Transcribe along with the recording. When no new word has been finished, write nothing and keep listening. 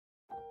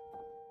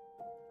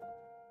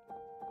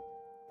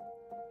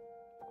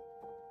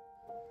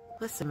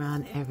What's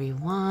around,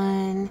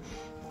 everyone?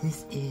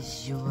 This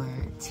is your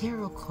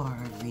tarot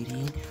card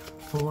reading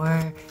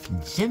for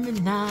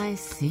Gemini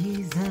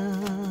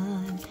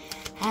season.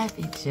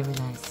 Happy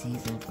Gemini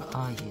season for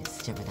all you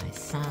Gemini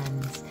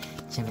suns,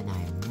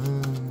 Gemini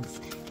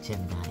moons,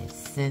 Gemini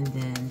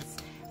ascendants,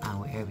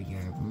 wherever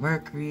your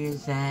Mercury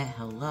is at.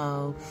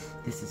 Hello,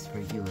 this is for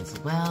you as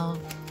well,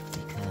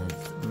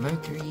 because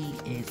Mercury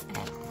is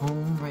at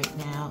home right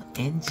now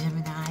in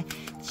Gemini,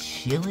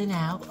 chilling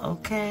out,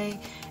 okay?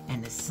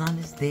 And the sun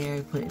is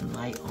there putting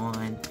light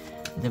on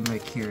the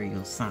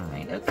mercurial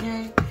sign,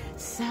 okay?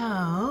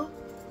 So,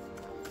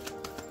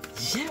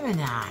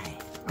 Gemini,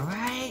 all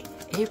right?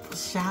 April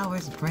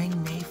showers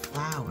bring May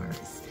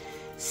flowers.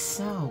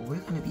 So, we're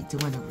going to be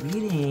doing a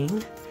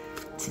reading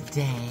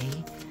today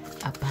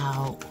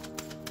about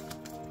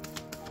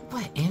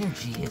what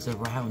energy is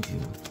around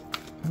you,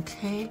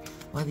 okay?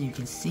 Whether you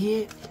can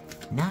see it,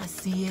 not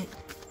see it,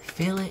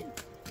 feel it,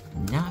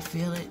 not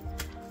feel it,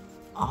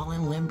 all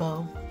in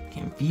limbo,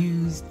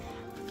 confused.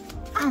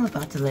 I'm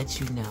about to let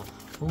you know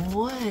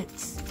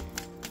what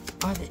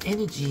are the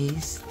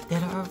energies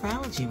that are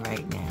around you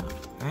right now,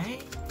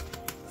 right?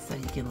 So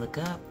you can look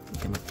up, you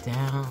can look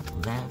down,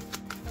 left,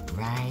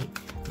 right,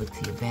 look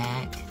to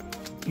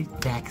your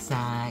back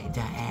side,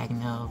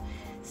 diagonal.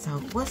 So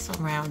what's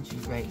around you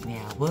right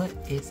now? What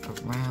is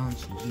around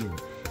you?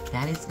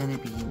 That is going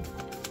to be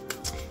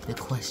the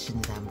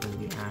question that I'm going to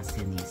be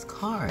asking these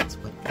cards.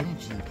 What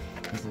energy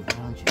is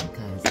around you?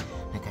 Because,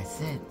 like I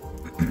said,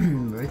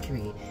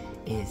 Mercury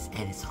is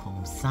at its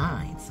home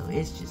sign, so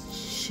it's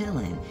just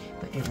chilling.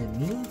 But in the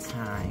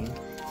meantime,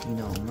 you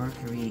know,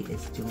 Mercury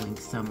is doing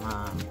some,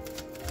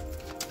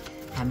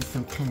 having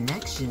some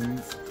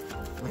connections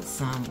with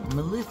some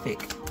malefic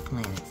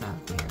planets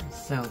out there.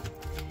 So,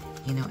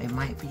 you know, it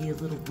might be a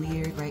little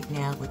weird right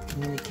now with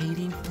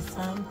communicating for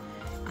some,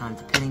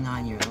 depending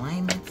on your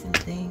alignments and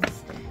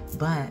things.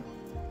 But,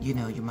 you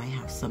know, you might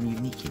have some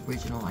unique,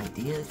 original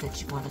ideas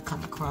that you want to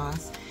come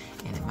across.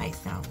 And it might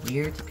sound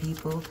weird to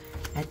people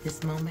at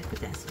this moment, but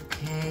that's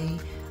okay.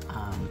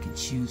 You can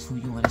choose who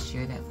you want to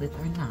share that with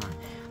or not.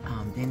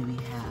 Then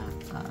we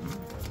have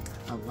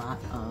a lot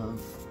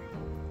of,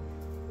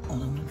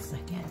 hold on one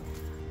second,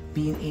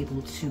 being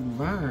able to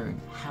learn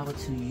how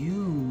to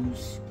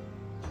use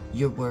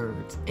your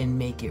words and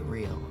make it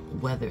real.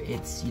 Whether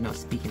it's, you know,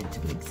 speaking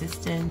into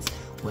existence,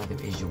 whether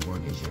it's your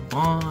word is your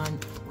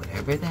bond,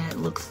 whatever that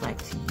looks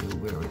like to you,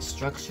 where it's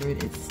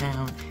structured, it's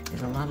sound.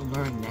 There's a lot of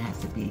learning that has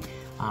to be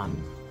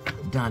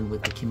done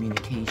with the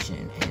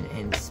communication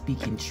and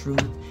speaking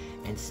truth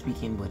and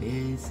speaking what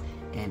is,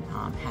 and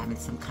having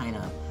some kind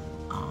of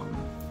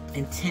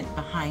intent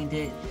behind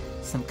it,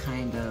 some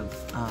kind of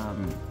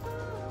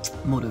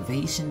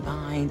motivation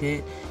behind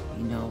it.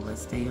 You know,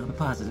 let's stay on the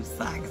positive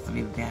side, because some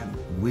people have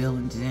will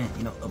intent,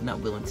 you know, not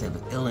will intent,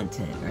 but ill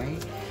intent,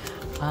 right?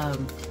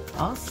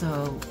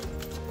 Also,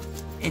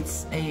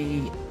 it's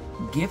a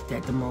gift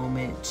at the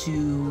moment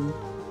to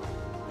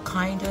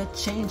kind of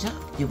change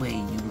up the way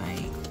you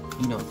might,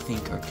 you know,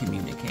 think or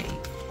communicate.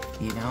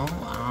 You know,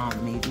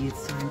 maybe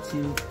it's time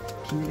to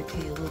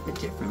communicate a little bit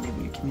different.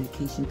 Maybe your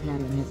communication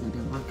pattern hasn't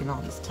been working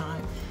all this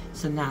time,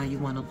 so now you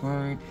want to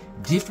learn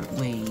different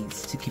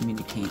ways to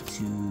communicate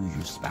to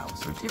your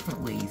spouse, or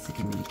different ways to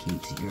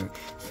communicate to your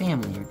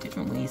family, or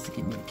different ways to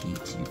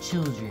communicate to your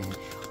children,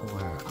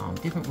 or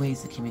different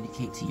ways to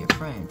communicate to your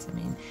friends. I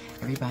mean,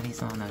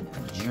 everybody's on a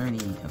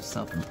journey of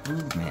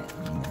self-improvement.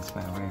 I mean, that's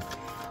why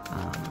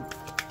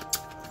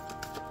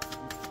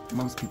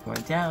most people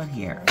are down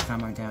here.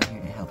 Some are down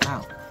here to help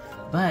out.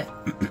 But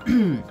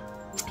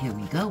here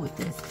we go with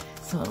this.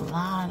 So a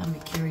lot of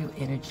mercurial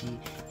energy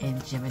in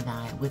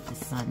Gemini with the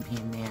sun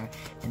being there.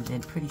 And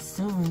then pretty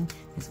soon,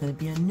 there's going to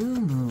be a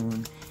new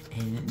moon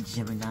in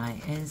Gemini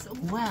as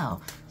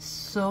well.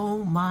 So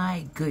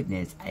my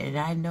goodness. And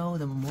I know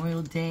the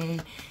Memorial Day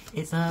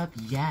is up.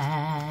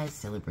 Yes.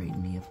 Celebrating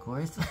me, of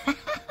course.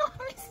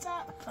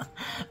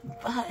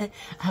 But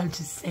I'm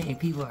just saying,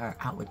 people are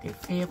out with their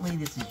family.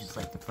 This is just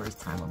like the first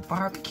time of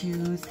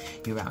barbecues.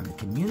 You're out in the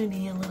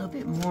community a little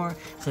bit more.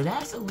 So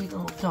that's what we're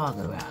going to talk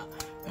about.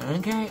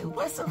 Okay?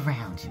 What's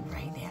around you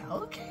right now?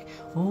 Okay.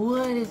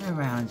 What is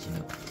around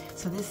you?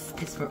 So this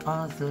is for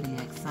all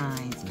zodiac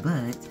signs,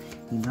 but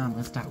you know I'm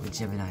going to start with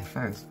Gemini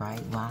first,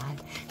 right? Why?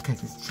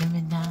 Because it's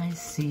Gemini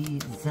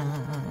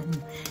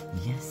season.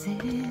 Yes,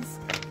 it is.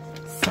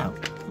 So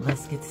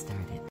let's get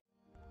started.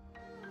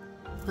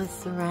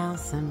 What's around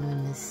Sun,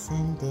 Moon,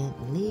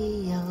 Ascendant,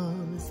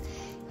 Leos?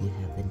 You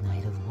have the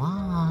Knight of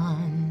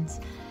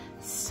Wands.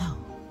 So,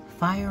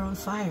 fire on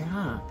fire,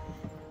 huh?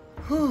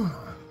 Whew.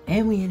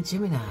 And we in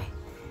Gemini.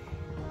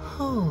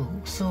 Oh,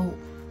 so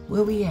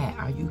where we at?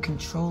 Are you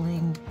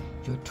controlling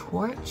your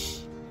torch?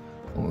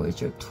 Or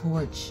is your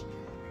torch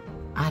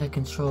out of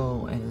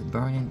control and is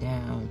burning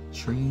down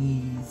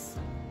trees?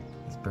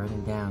 It's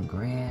burning down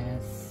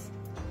grass.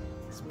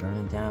 It's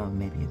burning down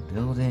maybe a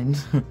building.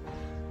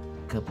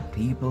 Couple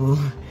people.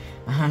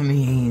 I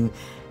mean,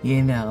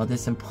 you know,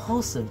 this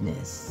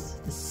impulsiveness,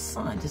 the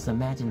sun, just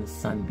imagine the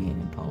sun being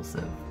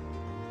impulsive,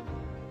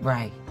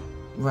 right?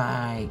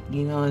 Right.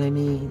 You know what I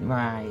mean?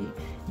 Right.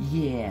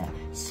 Yeah.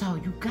 So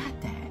you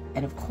got that.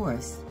 And of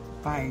course,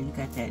 fire, you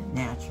got that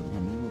natural. I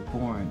mean, you were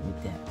born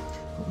with that.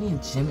 But we in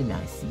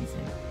Gemini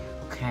season,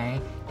 okay?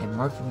 And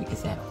Mercury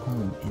is at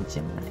home in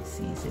Gemini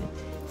season.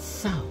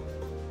 So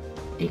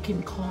it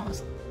can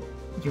cause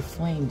your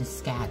flame to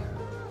scatter.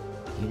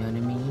 You know what I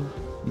mean?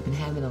 We've been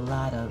having a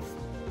lot of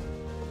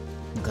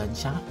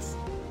gunshots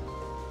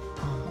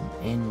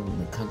in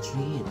the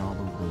country and all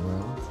over the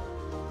world.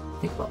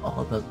 Think about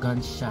all the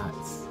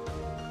gunshots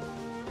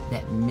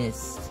that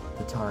missed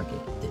the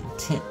target, the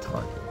intent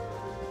target,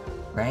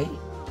 right?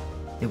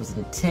 There was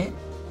an intent.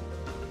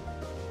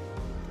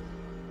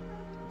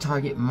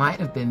 Target might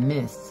have been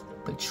missed,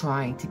 but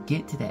trying to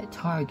get to that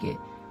target,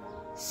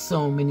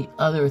 so many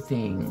other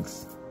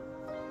things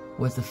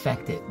was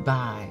affected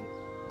by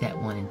that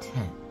one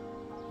intent.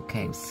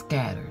 Okay,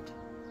 scattered,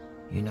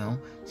 you know?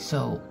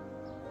 So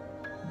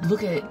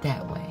look at it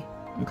that way,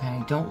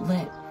 okay? Don't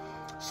let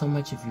so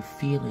much of your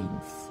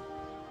feelings,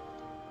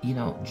 you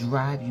know,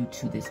 drive you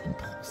to this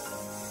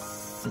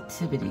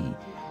impulsivity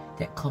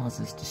that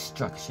causes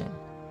destruction.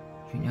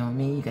 You know what I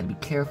mean? You got to be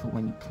careful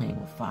when you're playing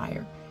with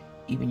fire.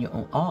 Even your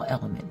own, all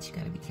elements you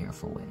got to be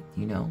careful with,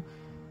 you know?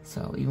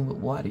 So even with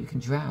water, you can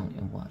drown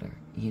in water,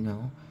 you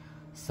know?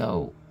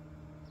 So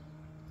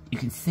you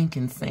can sink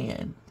in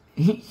sand.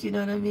 You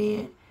know what I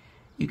mean?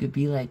 You could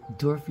be like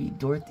Dorothy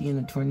in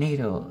the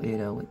tornado, you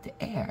know, with the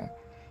air.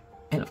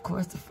 And of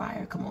course the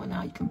fire, come on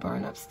now, you can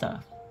burn up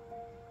stuff.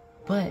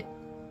 But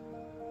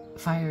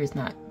fire is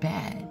not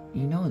bad.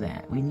 You know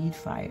that. We need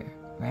fire,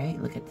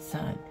 right? Look at the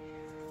sun.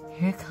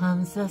 Here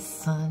comes the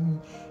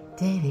sun.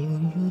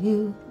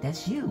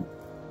 That's you.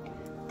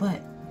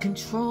 But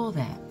control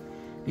that.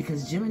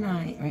 Because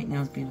Gemini right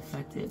now is being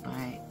affected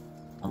by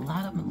a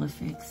lot of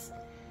malefics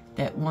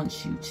that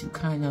wants you to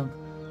kind of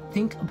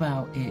think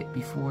about it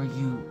before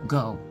you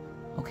go.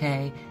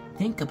 Okay?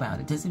 Think about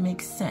it. Does it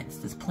make sense?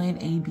 Does plan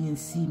A, B, and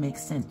C make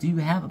sense? Do you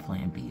have a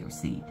plan B or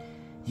C?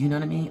 You know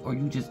what I mean? Or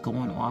you just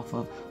going off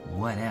of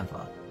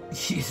whatever.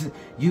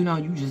 You know,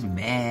 you just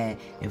mad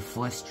and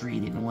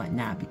frustrated and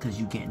whatnot because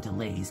you getting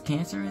delays.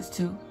 Cancer is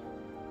too,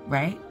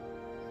 right?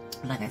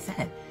 Like I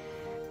said,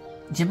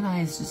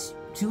 Gemini is just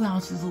 2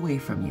 houses away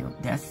from you.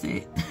 That's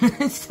it.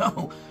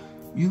 So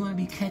you're going to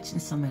be catching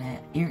some of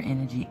that air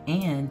energy,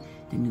 and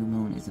the new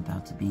moon is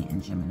about to be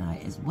in Gemini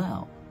as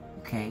well.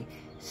 Okay?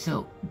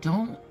 So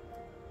don't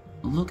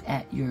look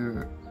at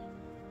your,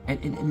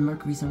 and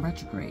Mercury's in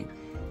retrograde.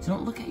 So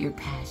don't look at your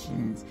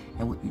passions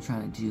and what you're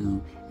trying to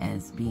do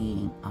as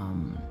being,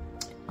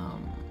 oh,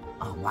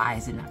 why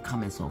is it not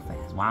coming so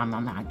fast? Why am I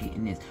not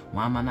getting this?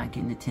 Why am I not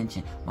getting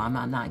attention? Why am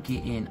I not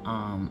getting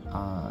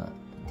the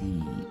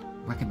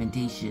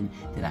recommendation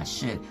that I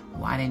should?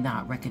 Why they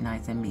not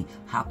recognizing me?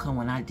 How come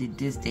when I did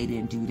this, they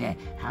didn't do that?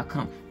 How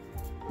come?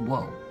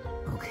 Whoa,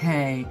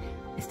 okay.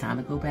 It's time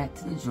to go back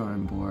to the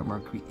drawing board.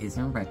 Mercury is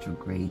in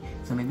retrograde.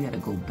 So maybe I got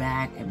to go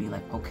back and be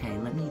like, okay,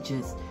 let me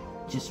just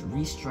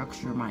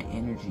restructure my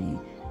energy,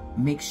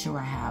 make sure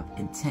I have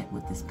intent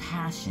with this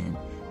passion.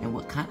 And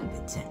what kind of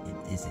intent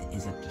is it?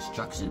 Is it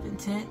destructive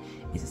intent?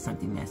 Is it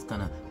something that's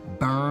gonna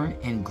burn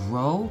and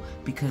grow?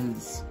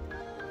 Because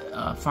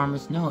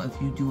farmers know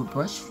if you do a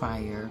brush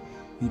fire,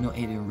 you know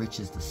it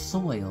enriches the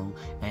soil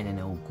and then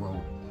it will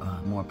grow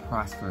more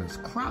prosperous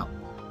crop.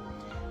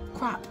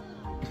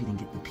 If you didn't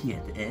get the P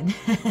at the end.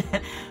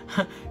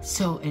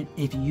 So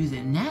if you use it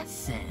in that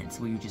sense,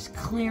 where you're just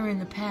clearing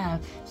the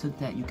path so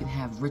that you can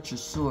have richer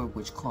soil,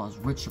 which cause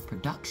richer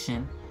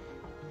production,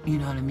 you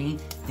know what I mean?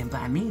 Then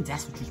by means,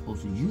 that's what you're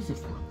supposed to use it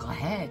for. Go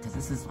ahead, because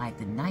this is like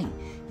the night.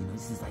 You know,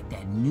 this is like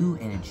that new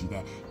energy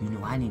that, you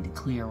know, I need to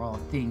clear all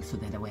things so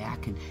that way I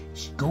can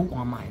go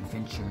on my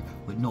adventure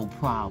with no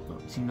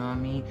problems. You know what I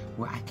mean?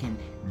 Where I can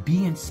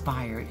be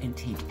inspired and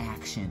take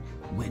action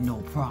with no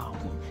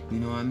problem. You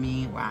know what I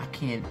mean? Where I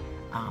can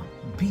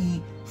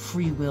be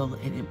free will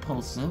and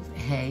impulsive,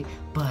 hey,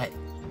 but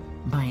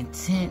my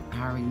intent,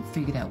 I already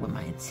figured out what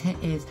my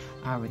intent is.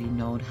 I already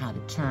know how to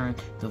turn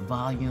the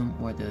volume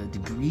or the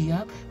degree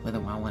up, whether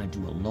I want to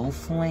do a low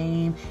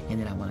flame, and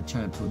then I want to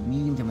turn it to a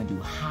medium, then I'm going to do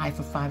a high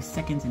for 5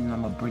 seconds, and then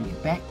I'm going to bring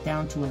it back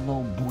down to a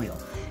low boil,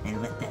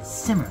 and let that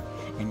simmer,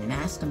 and then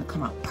that's going to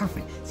come out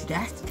perfect. See,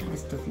 that's the kind of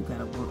stuff you got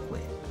to work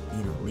with,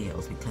 you know,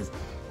 Leos, because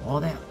all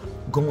that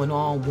going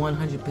on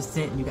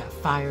 100%, and you got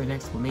fire and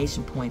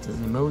exclamation points as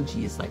an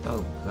emoji, it's like,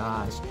 oh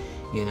gosh,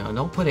 you know,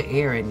 don't put an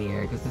air in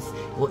there, because this,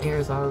 well, air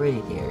is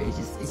already there. It's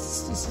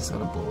just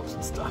gonna blow up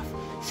some stuff.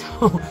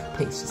 So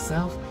pace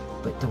yourself,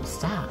 but don't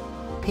stop.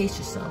 Pace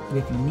yourself, and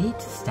if you need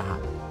to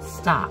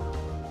stop,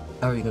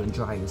 or you're gonna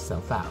dry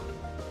yourself out.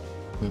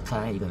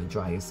 Okay, you're gonna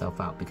dry yourself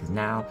out, because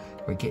now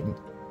we're getting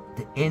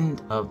the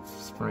end of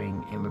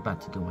spring and we're about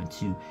to go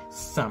into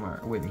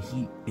summer where the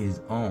heat is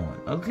on.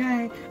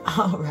 Okay,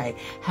 all right.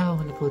 Have a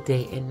wonderful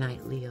day and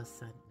night, Leo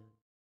sun.